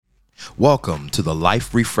Welcome to the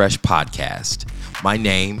Life Refresh Podcast. My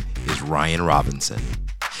name is Ryan Robinson.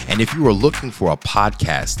 And if you are looking for a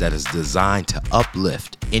podcast that is designed to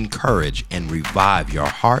uplift, encourage, and revive your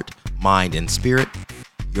heart, mind, and spirit,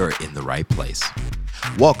 you're in the right place.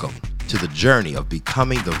 Welcome to the journey of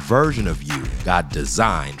becoming the version of you God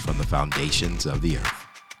designed from the foundations of the earth.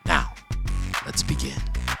 Now, let's begin.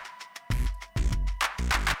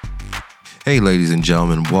 Hey, ladies and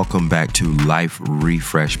gentlemen, welcome back to Life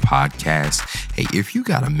Refresh Podcast. Hey, if you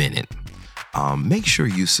got a minute, make sure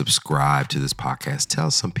you subscribe to this podcast. Tell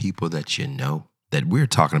some people that you know that we're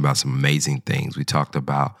talking about some amazing things. We talk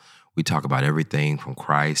about everything from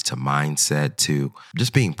Christ to mindset to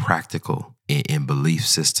just being practical in belief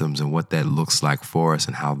systems and what that looks like for us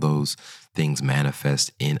and how those things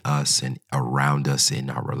manifest in us and around us in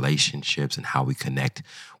our relationships and how we connect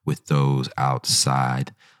with those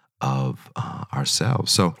outside of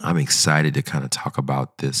ourselves. So I'm excited to kind of talk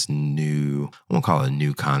about this new, I won't call it a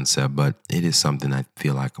new concept, but it is something I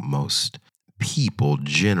feel like most people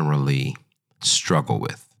generally struggle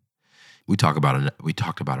with. We talked about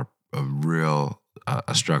a real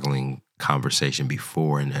struggling conversation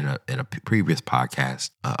before in a previous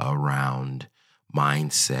podcast around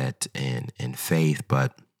mindset and faith,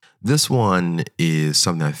 but this one is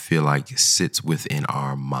something I feel like sits within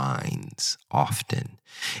our minds often.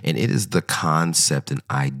 And it is the concept and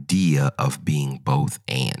idea of being both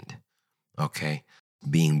and. Okay?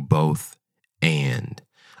 Being both and.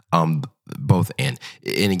 Both and.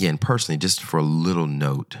 And again, personally, just for a little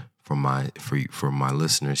note for my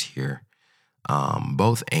listeners here,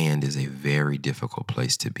 both and is a very difficult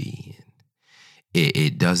place to be in.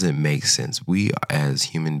 It doesn't make sense. We as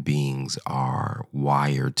human beings are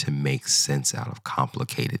wired to make sense out of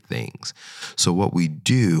complicated things. So what we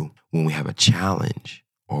do when we have a challenge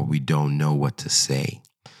or we don't know what to say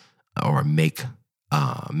or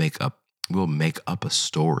we'll make up a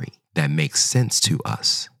story that makes sense to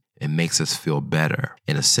us. It makes us feel better.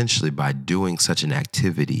 And essentially by doing such an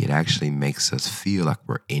activity, it actually makes us feel like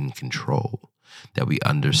we're in control, that we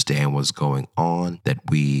understand what's going on, that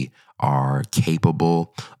we are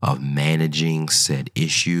capable of managing said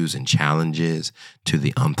issues and challenges to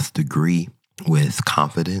the nth degree with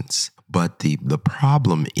confidence. But the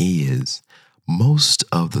problem is most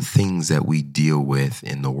of the things that we deal with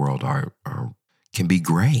in the world can be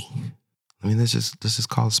gray. I mean, let's just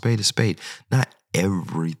call a spade a spade. Not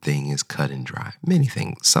everything is cut and dry.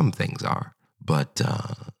 Some things are, but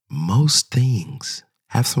most things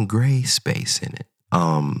have some gray space in it.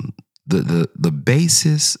 The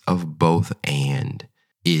basis of both and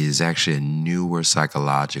is actually a newer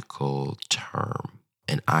psychological term.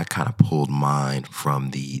 And I kind of pulled mine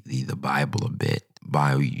from the Bible a bit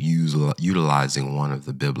by utilizing one of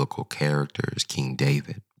the biblical characters, King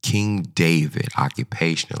David. King David,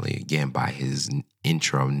 occupationally, again, by his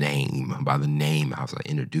intro name, by the name I was going to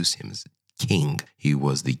introduce him as king. He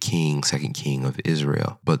was the second king of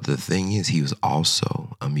Israel. But the thing is, he was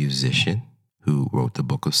also a musician who wrote the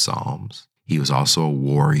book of Psalms. He was also a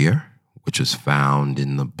warrior, which was found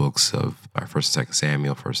in the books of 1st and 2nd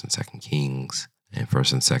Samuel, 1st and 2nd Kings, and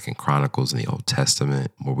 1st and 2nd Chronicles in the Old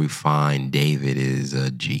Testament, where we find David is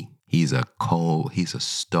a G. He's a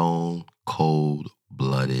stone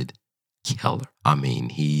cold-blooded killer. I mean,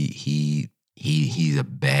 he's a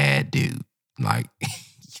bad dude. Like,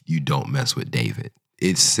 you don't mess with David.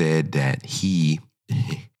 It's said that he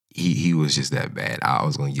was just that bad. I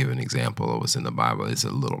was going to give an example of what's in the Bible. It's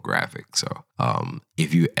a little graphic. So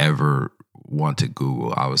if you ever want to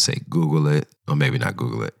Google, I would say Google it, or maybe not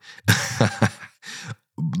Google it.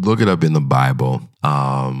 Look it up in the Bible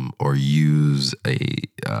or use a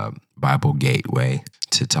Bible gateway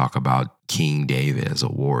to talk about King David as a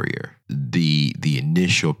warrior. The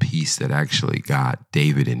initial piece that actually got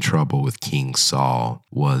David in trouble with King Saul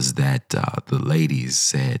was that the ladies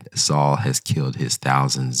said Saul has killed his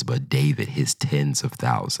thousands, but David his tens of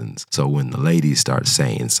thousands. So when the ladies start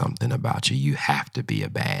saying something about you, you have to be a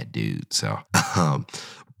bad dude. So,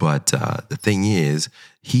 but the thing is,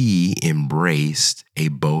 he embraced a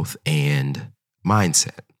both and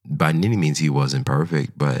mindset. By any means, he wasn't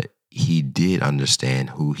perfect, but he did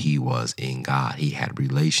understand who he was in God. He had a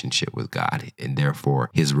relationship with God, and therefore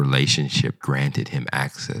his relationship granted him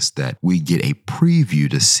access that we get a preview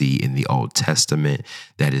to see in the Old Testament.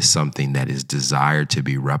 That is something that is desired to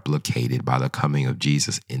be replicated by the coming of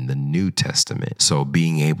Jesus in the New Testament. So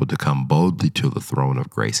being able to come boldly to the throne of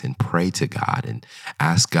grace and pray to God and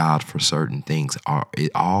ask God for certain things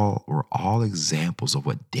were all examples of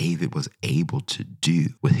what David was able to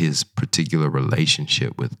do with his particular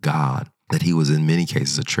relationship with God. that he was in many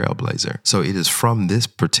cases a trailblazer. So it is from this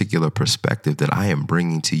particular perspective that I am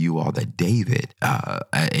bringing to you all that David,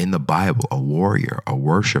 in the Bible, a warrior, a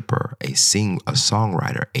worshiper, a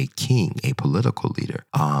songwriter, a king, a political leader,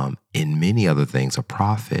 in many other things, a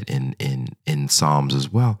prophet in Psalms as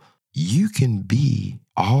well. You can be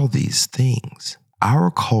all these things. Our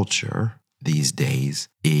culture these days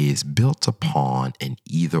is built upon an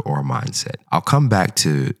either or mindset. I'll come back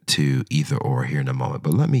to either or here in a moment,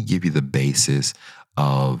 but let me give you the basis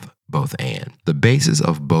of both and. The basis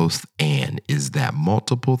of both and is that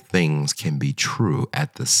multiple things can be true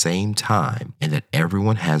at the same time and that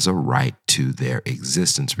everyone has a right to their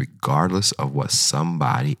existence regardless of what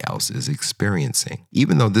somebody else is experiencing.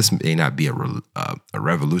 Even though this may not be a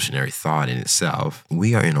revolutionary thought in itself,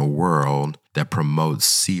 we are in a world that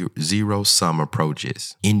promotes zero-sum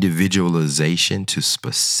approaches, individualization to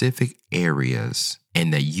specific areas,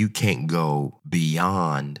 and that you can't go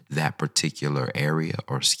beyond that particular area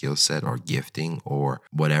or skill set or gifting or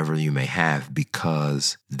whatever you may have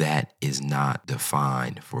because that is not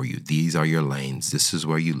defined for you. These are your lanes. This is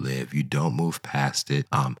where you live. You don't move past it.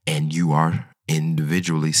 And you are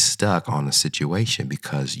individually stuck on a situation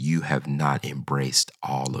because you have not embraced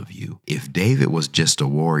all of you. If David was just a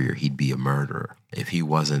warrior, he'd be a murderer. If he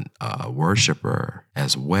wasn't a worshiper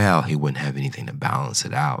as well, he wouldn't have anything to balance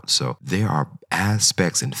it out. So there are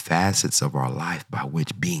aspects and facets of our life by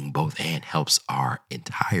which being both and helps our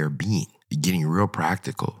entire being. Getting real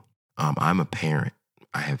practical. I'm a parent.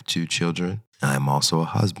 I have 2 children. I'm also a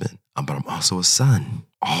husband, but I'm also a son.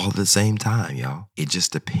 All at the same time, y'all. It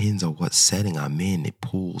just depends on what setting I'm in. It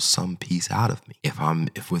pulls some piece out of me.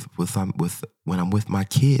 When I'm with my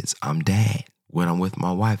kids, I'm dad. When I'm with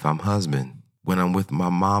my wife, I'm husband. When I'm with my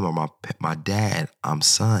mom or my dad, I'm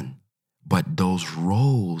son. But those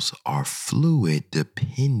roles are fluid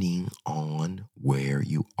depending on where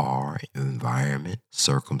you are, environment,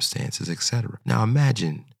 circumstances, etc. Now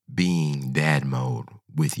imagine being dad mode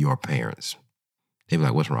with your parents. They'd be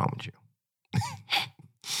like, "What's wrong with you?"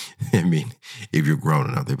 I mean, if you're grown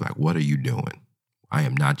enough, they'd be like, "What are you doing? I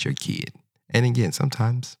am not your kid." And again,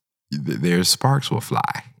 sometimes their sparks will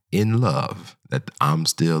fly in love that I'm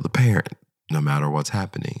still the parent, no matter what's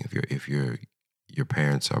happening. If your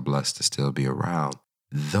parents are blessed to still be around,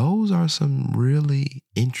 those are some really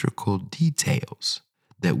integral details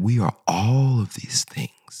that we are all of these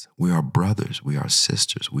things. We are brothers, we are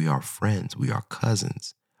sisters, we are friends, we are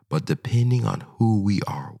cousins. But depending on who we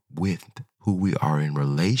are with, who we are in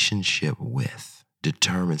relationship with,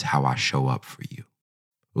 determines how I show up for you.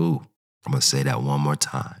 Ooh, I'm going to say that one more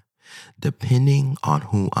time. Depending on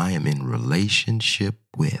who I am in relationship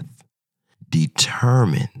with,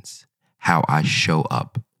 determines how I show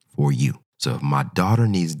up for you. So if my daughter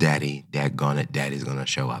needs daddy, daggone it, daddy's going to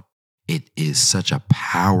show up. It is such a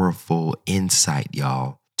powerful insight,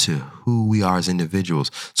 y'all, to who we are as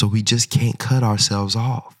individuals. So we just can't cut ourselves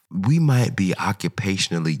off. We might be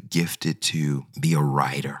occupationally gifted to be a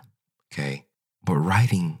writer, okay? But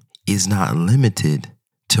writing is not limited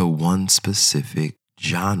to one specific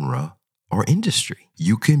genre or industry.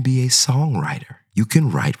 You can be a songwriter. You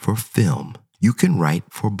can write for film. You can write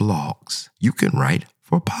for blogs. You can write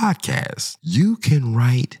for podcasts. You can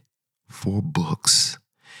write for books.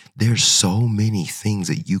 There's so many things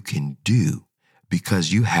that you can do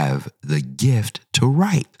because you have the gift to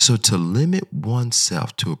write. So to limit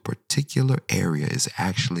oneself to a particular area is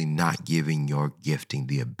actually not giving your gifting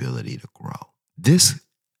the ability to grow. This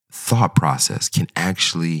thought process can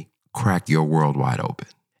actually crack your world wide open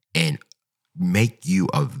and make you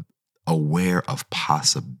aware of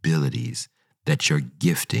possibilities that your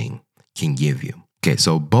gifting can give you. Okay,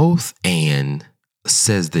 so both and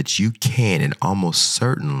says that you can and almost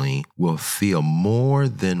certainly will feel more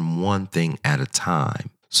than one thing at a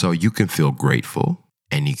time. So you can feel grateful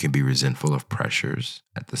and you can be resentful of pressures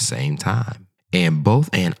at the same time. And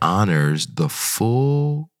both and honors the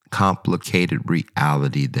full complicated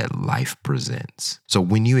reality that life presents. So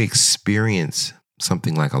when you experience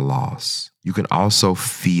something like a loss, you can also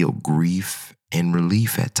feel grief and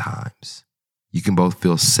relief at times. You can both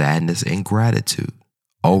feel sadness and gratitude,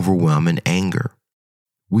 overwhelm and anger.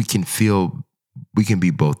 We can be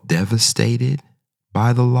both devastated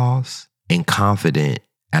by the loss and confident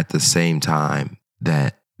at the same time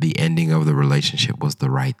that the ending of the relationship was the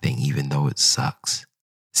right thing, even though it sucks.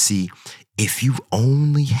 See, if you've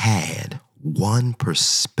only had one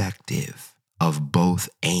perspective of both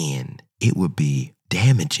and, it would be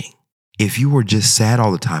damaging. If you were just sad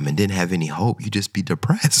all the time and didn't have any hope, you'd just be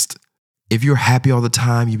depressed. If you're happy all the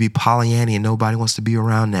time, you'd be Pollyanna and nobody wants to be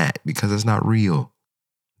around that because it's not real.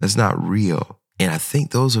 That's not real. And I think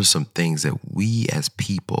those are some things that we as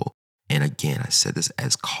people And again, I said this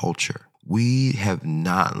as culture. We have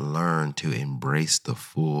not learned to embrace the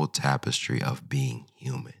full tapestry of being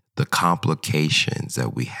human, the complications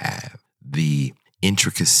that we have, the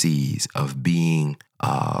intricacies of being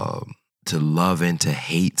to love and to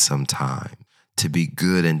hate sometimes, to be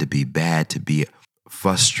good and to be bad, to be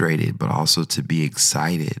frustrated, but also to be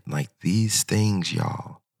excited. Like these things,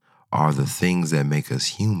 y'all, are the things that make us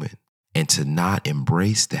human. And to not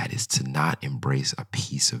embrace that is to not embrace a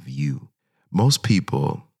piece of you. Most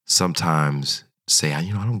people sometimes say, I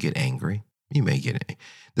don't get angry. You may get angry.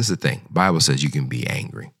 This is the thing. Bible says you can be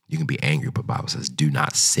angry. You can be angry, but Bible says do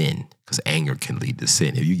not sin, because anger can lead to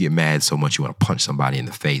sin. If you get mad so much you want to punch somebody in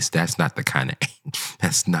the face, that's not the kind of,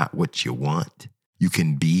 that's not what you want. You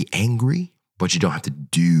can be angry, but you don't have to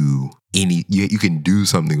do you can do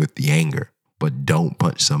something with the anger, but don't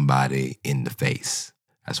punch somebody in the face.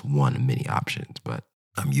 That's one of many options, but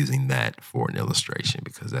I'm using that for an illustration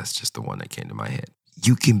because that's just the one that came to my head.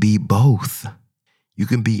 You can be both. You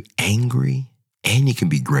can be angry and you can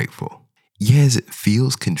be grateful. Yes, it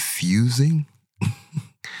feels confusing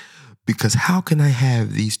because how can I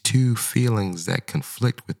have these two feelings that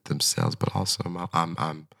conflict with themselves, but also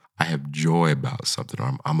I have joy about something,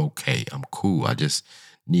 or I'm okay, I'm cool, I just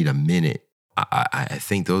need a minute. I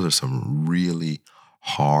think those are some really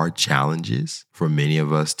hard challenges for many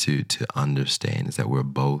of us to understand, is that we're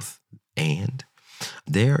both. And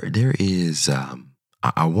there is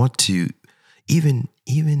I want to even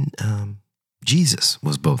Jesus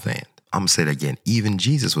was both and. I'm gonna say that again. Even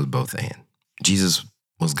Jesus was both and. Jesus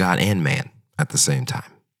was God and man at the same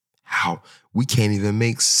time. How we can't even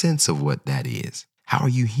make sense of what that is. How are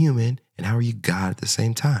you human and how are you God at the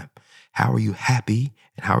same time? How are you happy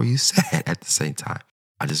and how are you sad at the same time?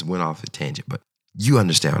 I just went off a tangent, but you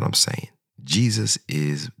understand what I'm saying. Jesus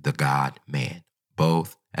is the God man,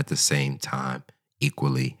 both at the same time,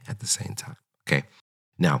 equally at the same time. Okay.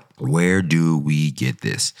 Now, where do we get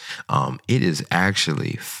this? It is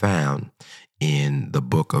actually found in the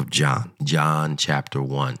book of John, John chapter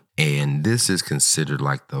 1. And this is considered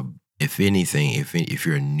like if anything, if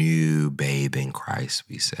you're a new babe in Christ,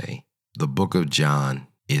 we say, the book of John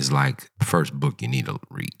is like the first book you need to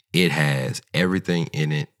read. It has everything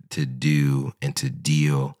in it to do and to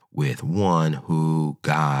deal with, one, who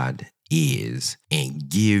God is, and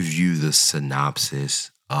gives you the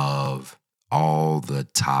synopsis of all the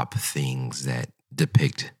top things that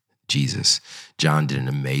depict Jesus. John did an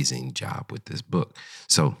amazing job with this book.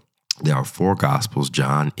 So there are 4 gospels.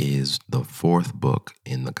 John is the 4th book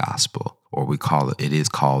in the gospel, or it is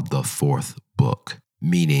called the 4th book,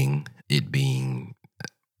 meaning it being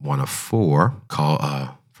one of 4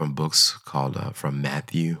 from books called from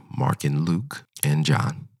Matthew, Mark, and Luke, and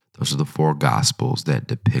John. Those are the 4 gospels that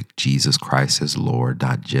depict Jesus Christ as Lord,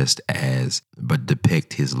 but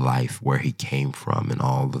depict his life, where he came from, and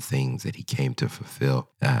all the things that he came to fulfill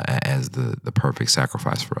as the perfect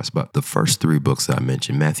sacrifice for us. But the first 3 books that I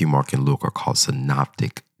mentioned, Matthew, Mark, and Luke, are called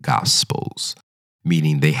synoptic gospels,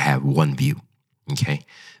 meaning they have one view. Okay,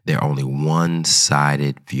 they're only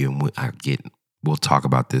one-sided view, and we'll talk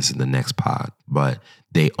about this in the next pod. But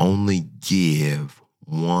they only give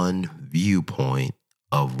one viewpoint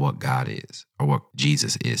of what God is, or what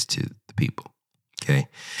Jesus is to the people. Okay.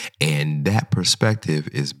 And that perspective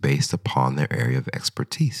is based upon their area of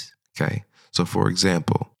expertise. Okay. So for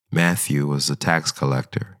example, Matthew was a tax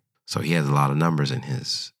collector, so he has a lot of numbers in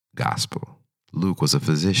his gospel. Luke was a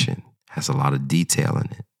physician, has a lot of detail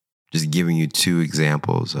in it. Just giving you 2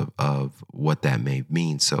 examples of what that may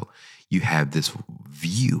mean. So you have this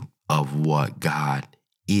view of what God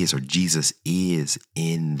is, or Jesus is,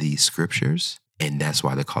 in the scriptures. And that's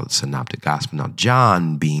why they call it synoptic gospel. Now,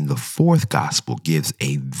 John, being the 4th gospel, gives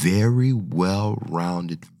a very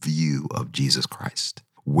well-rounded view of Jesus Christ,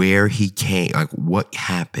 where he came, like what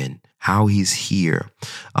happened, how he's here.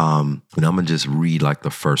 And I'm going to just read like the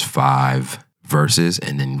first 5 verses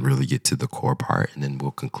and then really get to the core part, and then we'll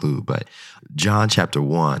conclude. But John chapter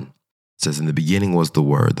 1 says, in the beginning was the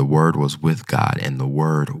Word was with God, and the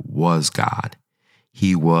Word was God.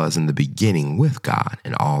 He was in the beginning with God,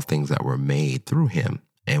 and all things that were made through him,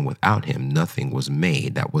 and without him nothing was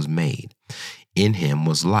made that was made. In him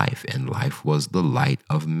was life, and life was the light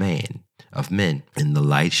of men. And the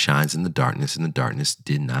light shines in the darkness, and the darkness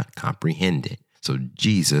did not comprehend it. So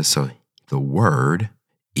the Word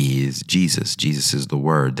is Jesus. Jesus is the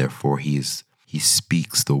Word. Therefore, he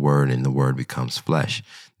speaks the Word, and the Word becomes flesh.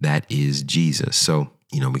 That is Jesus. So,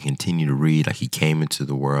 we continue to read, like he came into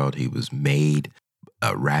the world. He was made,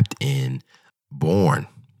 born,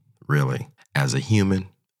 really, as a human,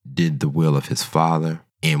 did the will of his Father,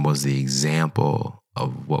 and was the example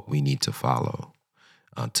of what we need to follow.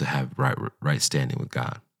 to have right standing with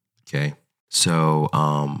God. Okay. So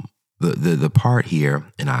the part here,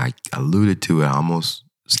 and I alluded to it, I almost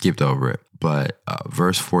skipped over it, but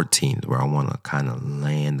verse 14 is where I want to kind of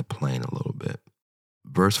land the plane a little bit.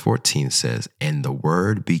 Verse 14 says, and the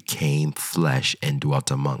word became flesh and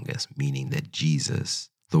dwelt among us, meaning that Jesus,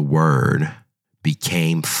 the word,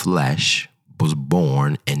 became flesh, was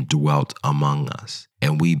born and dwelt among us.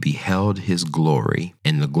 And we beheld his glory,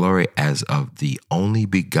 and the glory as of the only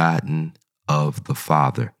begotten of the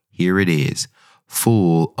Father. Here it is,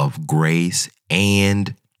 full of grace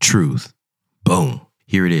and truth. Boom.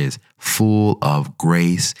 Here it is, full of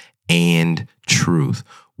grace and truth.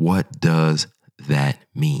 What does that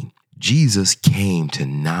mean? Jesus came to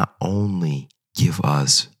not only give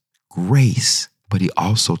us grace, but he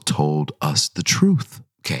also told us the truth.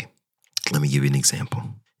 Okay, let me give you an example.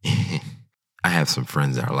 I have some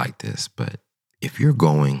friends that are like this, but if you're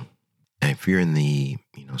in the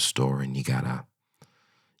store and you got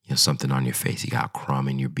something on your face, you got a crumb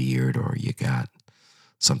in your beard, or you got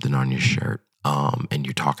something on your shirt, and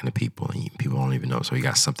you're talking to people and people don't even know, so you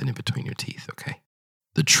got something in between your teeth, okay?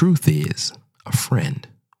 The truth is, a friend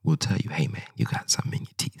will tell you, hey man, you got something in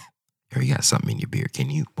your teeth, or you got something in your beard.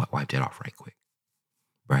 Can you wipe that off right quick?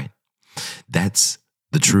 Right? That's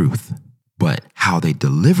the truth. But how they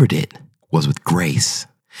delivered it was with grace.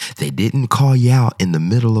 They didn't call you out in the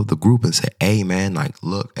middle of the group and say, hey man,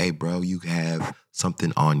 look, hey bro, you have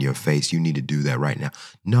something on your face. You need to do that right now.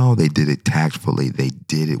 No, they did it tactfully. They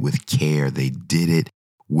did it with care. They did it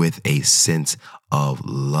with a sense of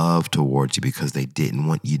love towards you because they didn't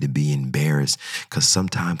want you to be embarrassed. Because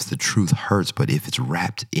sometimes the truth hurts, but if it's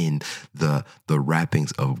wrapped in the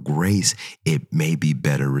wrappings of grace, it may be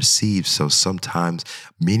better received. So sometimes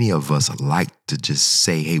many of us like to just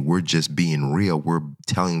say, hey, we're just being real. We're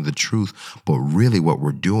telling the truth. But really what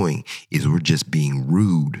we're doing is we're just being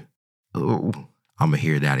rude. Oh, I'm going to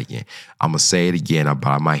hear that again. I'm going to say it again, but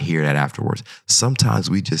I might hear that afterwards.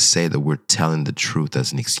 Sometimes we just say that we're telling the truth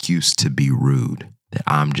as an excuse to be rude, that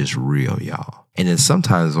I'm just real, y'all. And then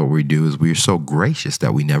sometimes what we do is we're so gracious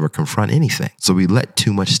that we never confront anything. So we let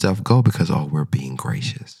too much stuff go because, we're being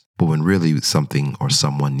gracious. But when really something or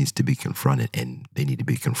someone needs to be confronted, and they need to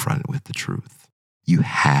be confronted with the truth. You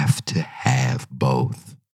have to have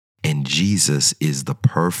both. And Jesus is the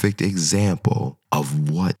perfect example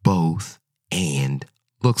of what both and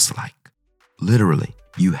looks like. Literally,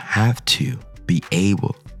 you have to be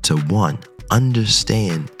able to, one,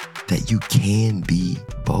 understand that you can be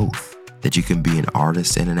both, that you can be an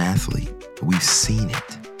artist and an athlete. We've seen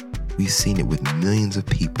it. We've seen it with millions of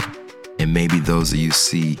people. And maybe those that you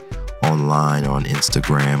see online or on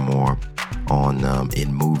Instagram or on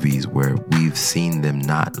in movies where we've seen them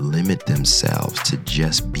not limit themselves to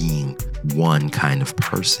just being one kind of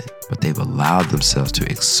person, but they've allowed themselves to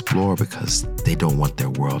explore because they don't want their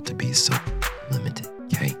world to be so limited,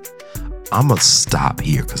 okay? I'm going to stop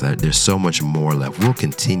here because there's so much more left. We'll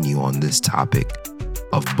continue on this topic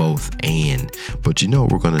of both and, but you know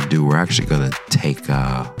what we're going to do? We're actually going to take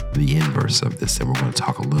the inverse of this, and we're going to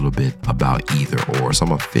talk a little bit about either or. So I'm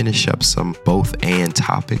going to finish up some both and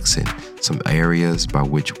topics and some areas by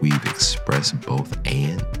which we've expressed both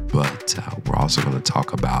and, but we're also going to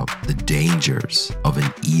talk about the dangers of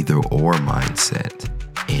an either or mindset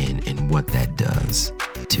and what that does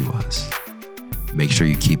to us. Make sure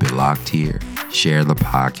you keep it locked here. Share the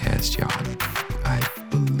podcast, y'all. I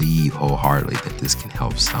believe wholeheartedly that this can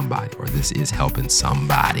help somebody, or this is helping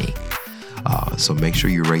somebody. So make sure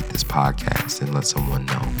you rate this podcast and let someone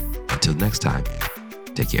know. Until next time,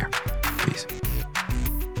 take care. Peace.